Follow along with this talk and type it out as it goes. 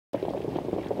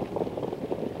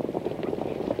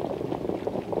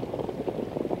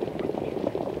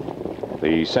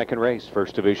The second race,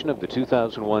 first division of the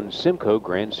 2001 Simcoe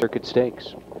Grand Circuit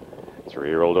Stakes.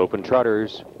 3-year-old open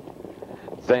trotters.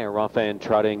 They're off and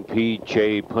trotting.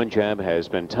 PJ Punjab has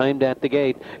been timed at the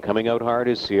gate. Coming out hard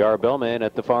is CR Bellman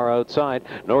at the far outside.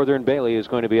 Northern Bailey is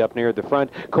going to be up near the front.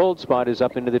 Cold Spot is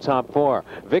up into the top 4.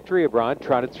 Victory Abroad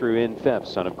trotted through in 5th.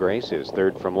 Son of Grace is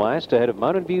 3rd from last, ahead of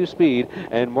Mountain View Speed,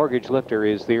 and Mortgage Lifter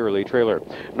is the early trailer.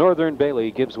 Northern Bailey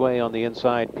gives way on the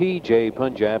inside. PJ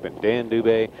Punjab and Dan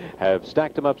Dube have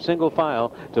stacked them up single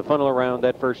file to funnel around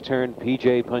that first turn.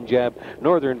 PJ Punjab,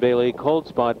 Northern Bailey, Cold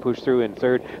Spot pushed through in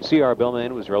 3rd. CR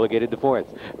Bellman was relegated to 4th.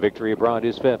 Victory Abroad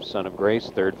is 5th. Son of Grace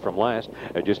 3rd from last,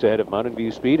 just ahead of Mountain View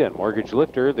Speed and Mortgage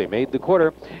Lifter. They made the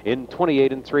quarter in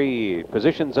 28 and 3.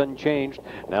 Positions unchanged.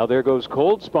 Now there goes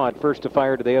Cold Spot, first to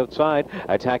fire to the outside,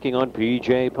 attacking on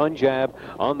PJ Punjab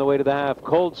on the way to the half.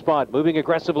 Cold Spot moving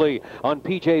aggressively on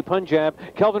PJ Punjab.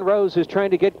 Kelvin Rose is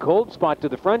trying to get Cold Spot to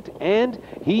the front, and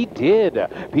he did.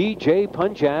 PJ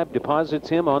Punjab deposits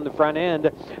him on the front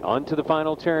end onto the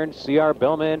final turn. CR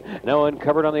Bellman now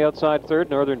uncovered on the outside 3rd.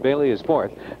 Northern Bailey is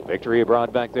 4th. Victory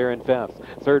Abroad back there in 5th.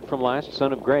 3rd from last,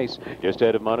 Son of Grace, just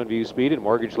ahead of Mountain View Speed and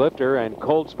Mortgage Lifter, and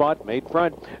Cold Spot made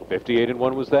front. 58 and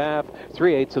 1 was the half.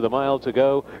 3/8 of the mile to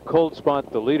go. Cold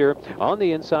Spot the leader. On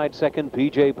the inside, second,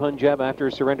 PJ Punjab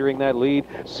after surrendering that lead.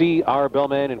 CR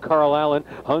Bellman and Carl Allen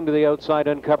hung to the outside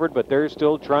uncovered, but they're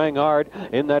still trying hard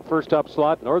in that first up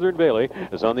slot. Northern Bailey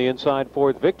is on the inside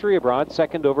 4th. Victory Abroad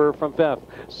second over from 5th.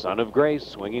 Son of Grace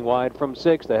swinging wide from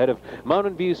 6th, ahead of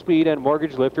Mountain View Speed and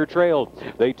Mortgage Lifter trailed.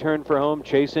 They turn for home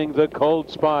chasing the Cold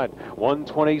Spot.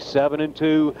 1:27 and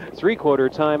 2. 3/4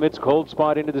 time. It's Cold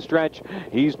Spot into the stretch.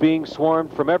 He's being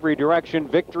swarmed from every direction.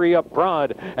 Victory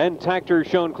Abroad and Tactor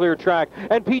shown clear track.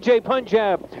 And PJ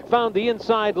Punjab found the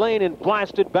inside lane and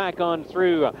blasted back on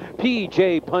through.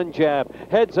 PJ Punjab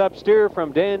heads up steer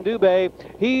from Dan Dube.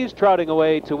 He's trotting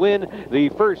away to win the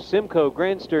first Simcoe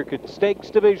Grand Circuit Stakes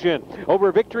division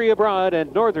over Victory Abroad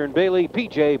and Northern Bailey.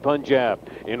 PJ Punjab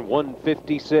in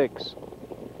 1:56.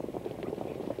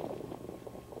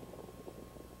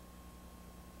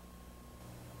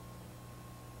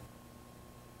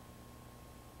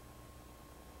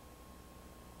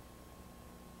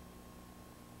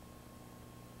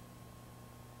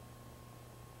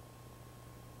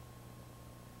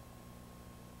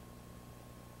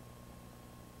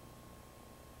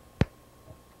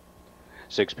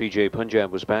 Six, PJ Punjab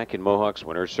was back in Mohawk's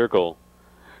winner's circle.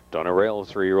 Donna Rail,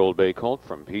 3-year-old bay colt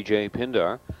from PJ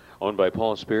Pindar, owned by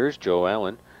Paul Spears, Joe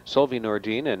Allen, Sylvie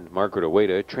Nordine, and Margaret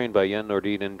Oweda, trained by Jan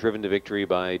Nordine and driven to victory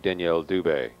by Danielle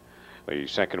Dube. The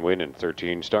second win in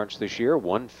 13 starts this year,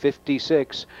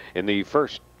 1:56 in the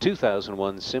first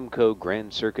 2001 Simcoe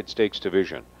Grand Circuit Stakes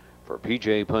division for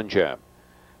PJ Punjab.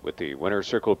 With the winner's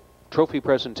circle trophy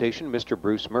presentation, Mr.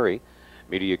 Bruce Murray,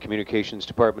 Media Communications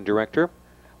Department Director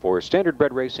for Standard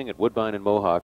Bred Racing at Woodbine and Mohawk.